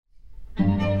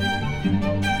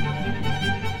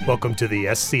Welcome to the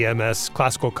SCMS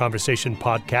Classical Conversation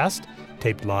podcast,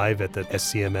 taped live at the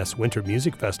SCMS Winter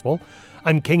Music Festival.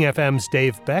 I'm King FM's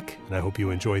Dave Beck, and I hope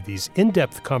you enjoy these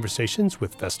in-depth conversations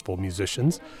with festival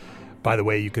musicians. By the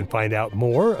way, you can find out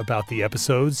more about the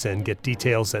episodes and get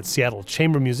details at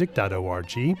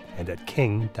seattlechambermusic.org and at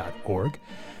king.org.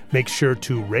 Make sure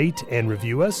to rate and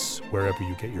review us wherever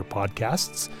you get your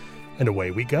podcasts, and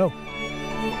away we go.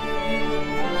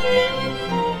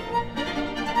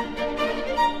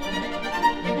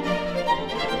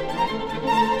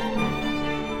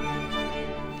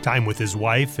 Time with his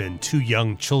wife and two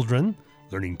young children,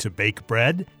 learning to bake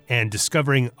bread, and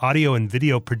discovering audio and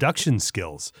video production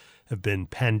skills have been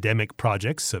pandemic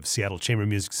projects of Seattle Chamber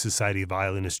Music Society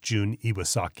violinist Jun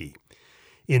Iwasaki.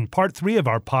 In part 3 of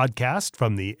our podcast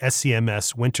from the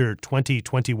SCMS Winter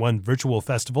 2021 Virtual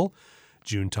Festival,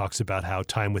 Jun talks about how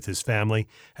time with his family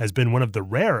has been one of the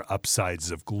rare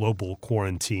upsides of global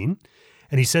quarantine,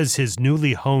 and he says his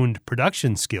newly honed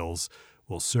production skills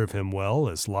will serve him well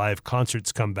as live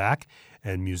concerts come back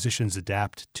and musicians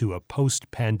adapt to a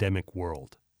post-pandemic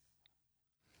world.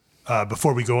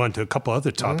 Before we go on to a couple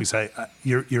other topics,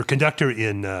 your conductor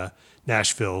in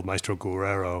Nashville, Maestro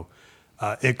Guerrero,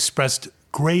 expressed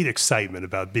great excitement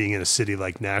about being in a city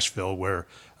like Nashville where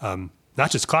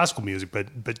not just classical music,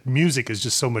 but music is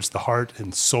just so much the heart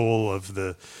and soul of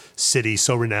the city,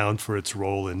 so renowned for its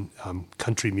role in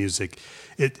country music.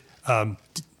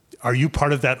 Are you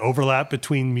part of that overlap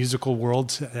between musical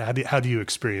worlds? How do you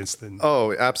experience them?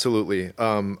 Oh, absolutely.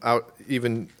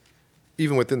 Even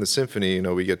within the symphony,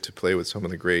 we get to play with some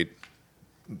of the great,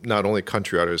 not only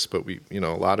country artists, but a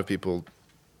lot of people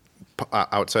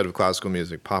outside of classical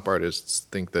music, pop artists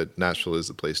think that Nashville is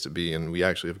the place to be, and we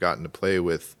actually have gotten to play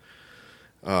with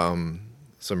some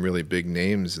really big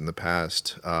names in the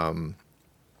past.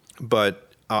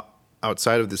 But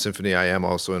outside of the symphony, I am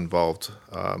also involved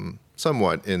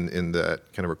somewhat in that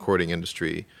kind of recording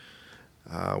industry,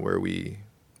 where we,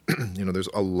 there's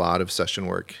a lot of session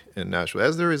work in Nashville,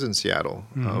 as there is in Seattle.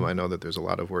 Mm-hmm. I know that there's a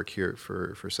lot of work here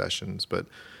for sessions, but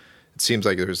it seems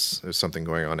like there's something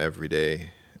going on every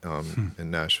day in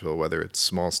Nashville, whether it's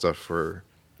small stuff for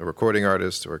a recording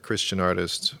artist or a Christian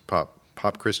artist, pop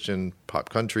Christian, pop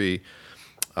country,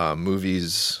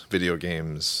 movies, video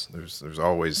games. There's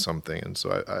always something, and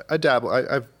so I dabble.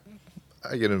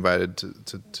 I get invited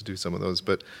to do some of those,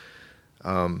 but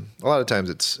a lot of times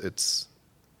it's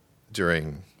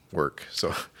during work.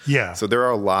 So yeah. So there are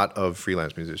a lot of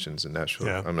freelance musicians in Nashville.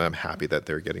 Yeah. I'm happy that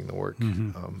they're getting the work.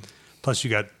 Mm-hmm. Plus,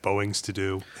 you got bowings to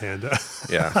do and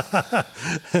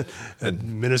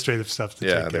administrative stuff to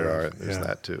take care of. There's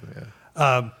that too.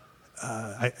 Yeah.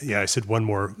 I said one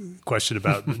more question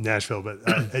about Nashville, but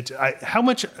how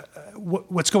much?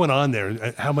 What's going on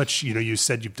there? How much? You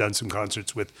said you've done some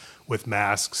concerts with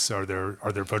masks. Are there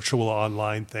virtual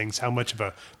online things? How much of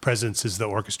a presence is the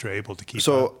orchestra able to keep?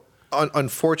 So,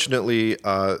 unfortunately,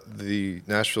 the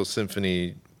Nashville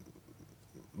Symphony,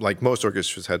 like most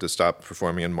orchestras, had to stop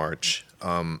performing in March.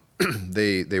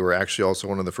 They were actually also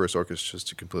one of the first orchestras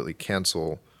to completely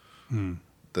cancel the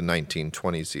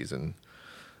 1920 season.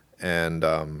 And we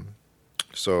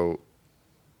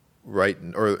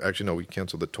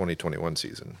canceled the 2021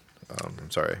 season. I'm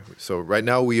sorry. So right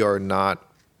now we are not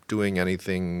doing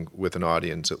anything with an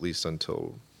audience, at least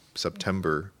until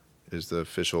September is the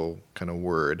official kind of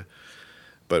word.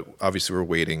 But obviously we're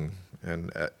waiting,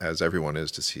 and as everyone is,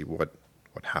 to see what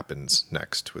happens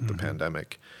next with the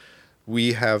pandemic.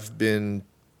 We have been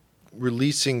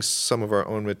releasing some of our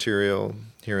own material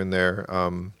here and there.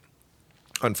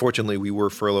 Unfortunately, we were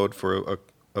furloughed for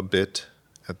a bit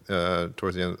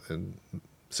towards the end,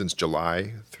 since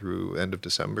July through end of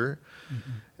December.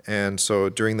 Mm-hmm. And so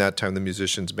during that time, the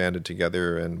musicians banded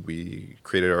together and we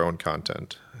created our own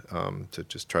content to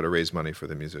just try to raise money for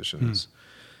the musicians.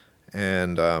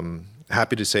 And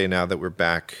happy to say now that we're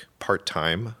back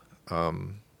part-time,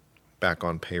 back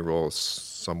on payroll,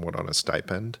 somewhat on a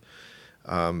stipend,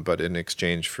 but in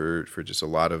exchange for just a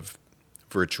lot of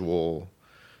virtual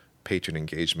patron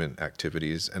engagement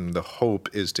activities. And the hope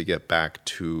is to get back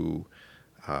to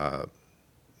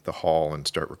the hall and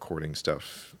start recording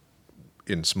stuff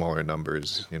in smaller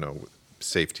numbers,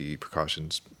 safety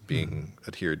precautions being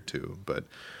adhered to. But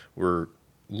we're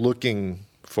looking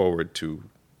forward to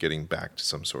getting back to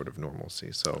some sort of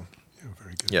normalcy. So,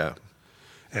 very good. Yeah.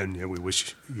 And we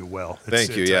wish you well.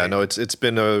 Thank you. It's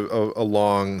been a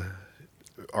long,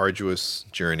 arduous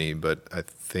journey, but I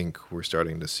think we're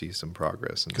starting to see some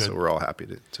progress, and so we're all happy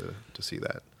to see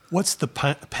that. What's the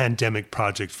pandemic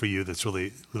project for you that's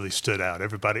really stood out?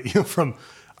 Everybody,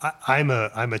 I'm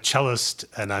a cellist,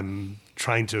 and I'm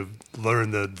trying to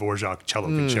learn the Dvorak cello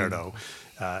concerto.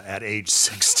 at age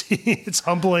 60. It's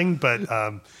humbling,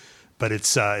 but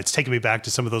it's taken me back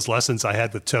to some of those lessons I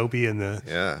had with Toby and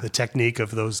the technique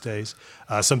of those days.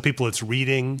 Some people it's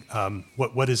reading.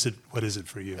 What is it? What is it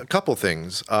for you? A couple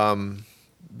things.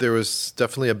 There was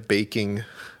definitely a baking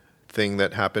thing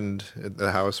that happened at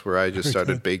the house where I just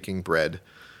started baking bread.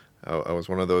 I was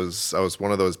one of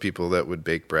those people that would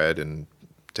bake bread and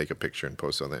take a picture and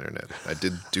post it on the internet. I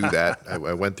did do that. I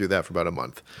went through that for about a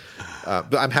month.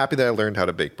 But I'm happy that I learned how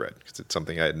to bake bread because it's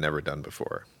something I had never done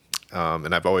before.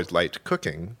 And I've always liked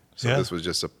cooking. So this was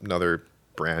just another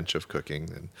branch of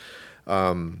cooking.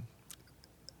 And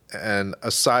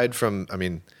aside from,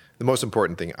 the most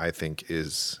important thing I think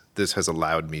is this has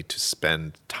allowed me to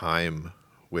spend time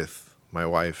with my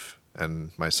wife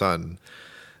and my son,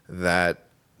 that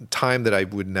time that I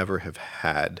would never have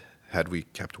had we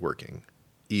kept working.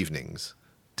 Evenings,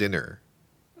 dinner,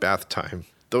 bath time.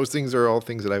 Those things are all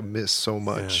things that I miss so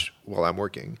much while I'm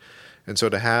working. And so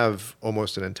to have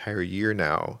almost an entire year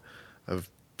now of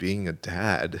being a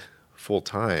dad full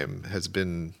time has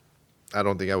been, I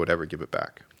don't think I would ever give it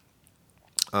back.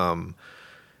 And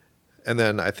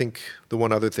then I think the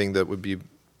one other thing that would be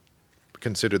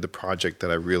considered the project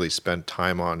that I really spent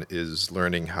time on is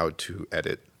learning how to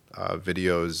edit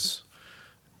videos,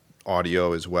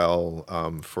 audio as well,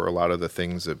 for a lot of the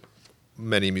things that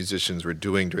many musicians were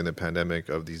doing during the pandemic,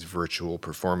 of these virtual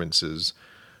performances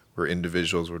where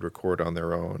individuals would record on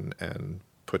their own and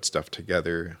put stuff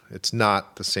together. It's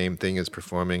not the same thing as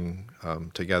performing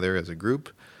together as a group,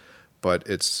 but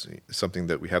it's something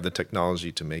that we have the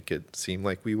technology to make it seem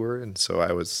like we were. And so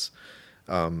I was,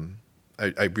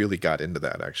 I really got into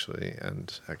that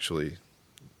actually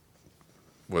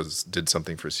did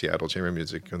something for Seattle Chamber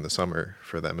Music in the summer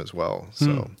for them as well.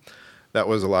 So that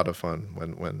was a lot of fun.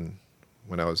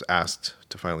 When I was asked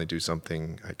to finally do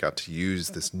something, I got to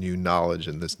use this new knowledge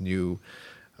and this new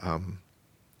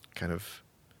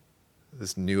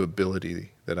this new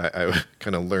ability that I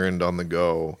kind of learned on the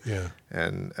go. Yeah.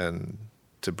 And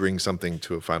to bring something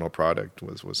to a final product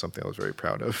was something I was very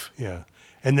proud of. Yeah.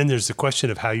 And then there's the question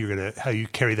of how you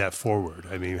carry that forward.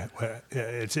 I mean,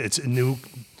 it's a new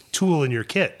tool in your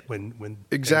kit when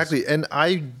exactly. And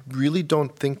I really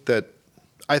don't think that,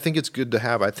 I think it's good to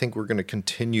have. I think we're going to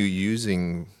continue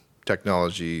using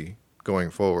technology going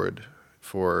forward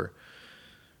for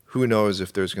who knows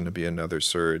if there's going to be another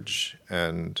surge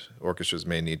and orchestras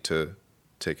may need to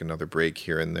take another break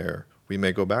here and there. We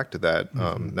may go back to that.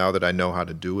 Now that I know how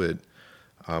to do it,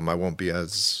 I won't be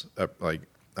as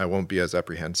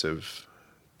apprehensive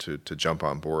to jump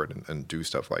on board and do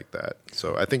stuff like that.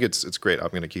 So I think it's great. I'm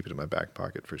going to keep it in my back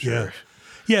pocket for sure.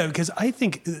 Yeah, because I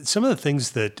think some of the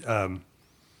things that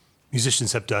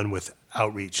musicians have done with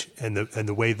outreach and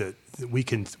the way that we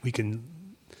can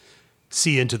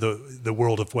see into the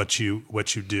world of what you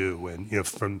do, and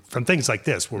from things like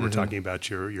this where we're talking about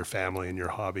your family and your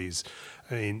hobbies.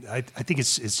 I mean, I think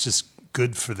it's just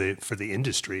good for the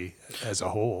industry as a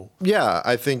whole. Yeah,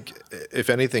 I think if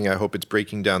anything, I hope it's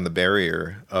breaking down the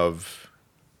barrier of,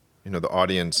 the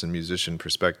audience and musician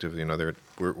perspective.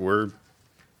 We're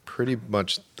pretty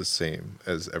much the same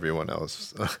as everyone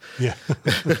else. Yeah,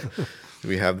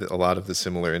 we have a lot of the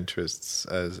similar interests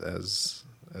as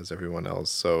everyone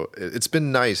else. So it's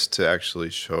been nice to actually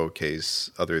showcase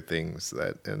other things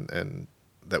that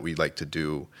that we like to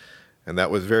do. And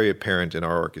that was very apparent in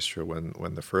our orchestra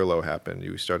when the furlough happened.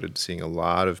 You started seeing a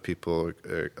lot of people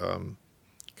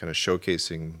kind of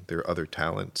showcasing their other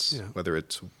talents, whether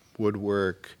it's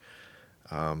woodwork,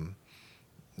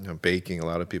 baking. A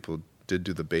lot of people did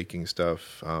do the baking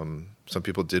stuff. Some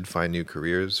people did find new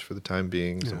careers for the time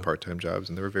being, some part-time jobs,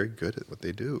 and they were very good at what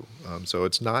they do. So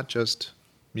it's not just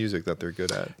music that they're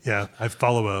good at. Yeah, I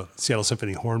follow a Seattle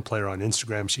Symphony horn player on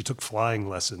Instagram. She took flying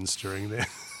lessons during the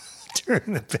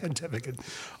pandemic, and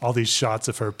all these shots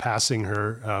of her passing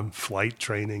her flight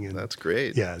training, and that's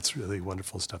great. Yeah, it's really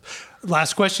wonderful stuff.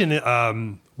 Last question: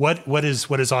 what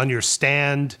is on your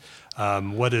stand?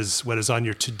 What is on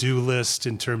your to-do list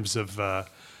in terms of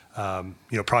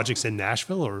projects in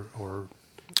Nashville or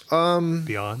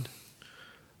beyond?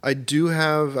 I do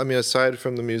have. Aside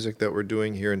from the music that we're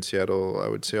doing here in Seattle, I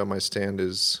would say on my stand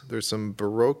there's some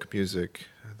Baroque music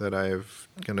that I've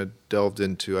kind of delved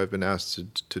into. I've been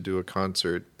asked to do a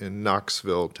concert in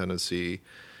Knoxville, Tennessee,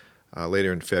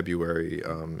 later in February,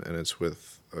 and it's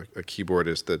with a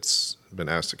keyboardist that's been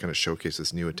asked to kind of showcase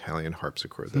this new Italian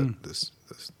harpsichord that this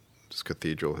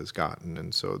cathedral has gotten.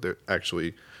 And so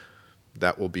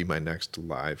that will be my next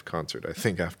live concert, I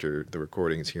think, after the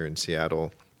recordings here in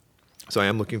Seattle. So I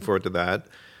am looking forward to that.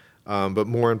 But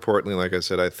more importantly, like I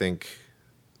said, I think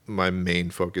my main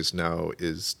focus now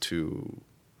is to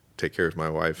take care of my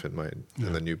wife and and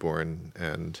the newborn,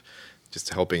 and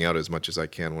just helping out as much as I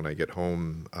can when I get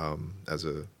home as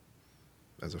a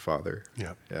father.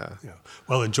 Yeah. Yeah.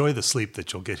 Well, enjoy the sleep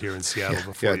that you'll get here in Seattle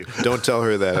before you. Don't tell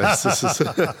her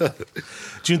that.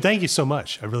 June, thank you so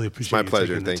much. I really appreciate it. It's my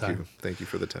pleasure. Thank you. Thank you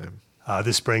for the time.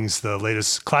 This brings the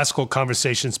latest Classical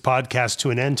Conversations podcast to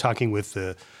an end, talking with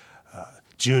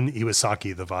Jun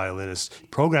Iwasaki, the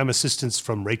violinist, program assistants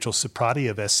from Rachel Ciprati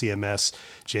of SCMS,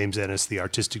 James Ennis, the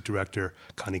artistic director,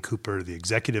 Connie Cooper, the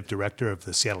executive director of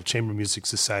the Seattle Chamber Music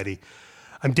Society.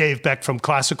 I'm Dave Beck from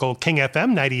Classical King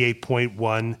FM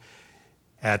 98.1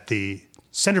 at the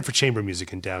Center for Chamber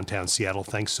Music in downtown Seattle.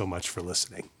 Thanks so much for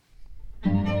listening.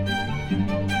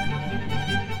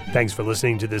 Thanks for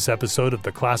listening to this episode of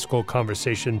the Classical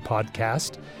Conversation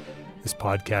podcast. This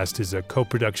podcast is a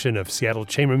co-production of Seattle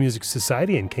Chamber Music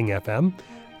Society and King FM.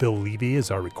 Bill Levy is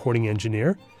our recording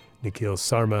engineer. Nikhil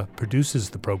Sarma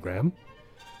produces the program.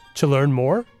 To learn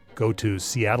more, go to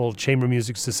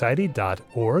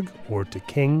seattlechambermusicsociety.org or to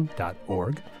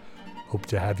king.org. Hope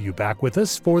to have you back with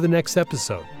us for the next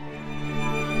episode.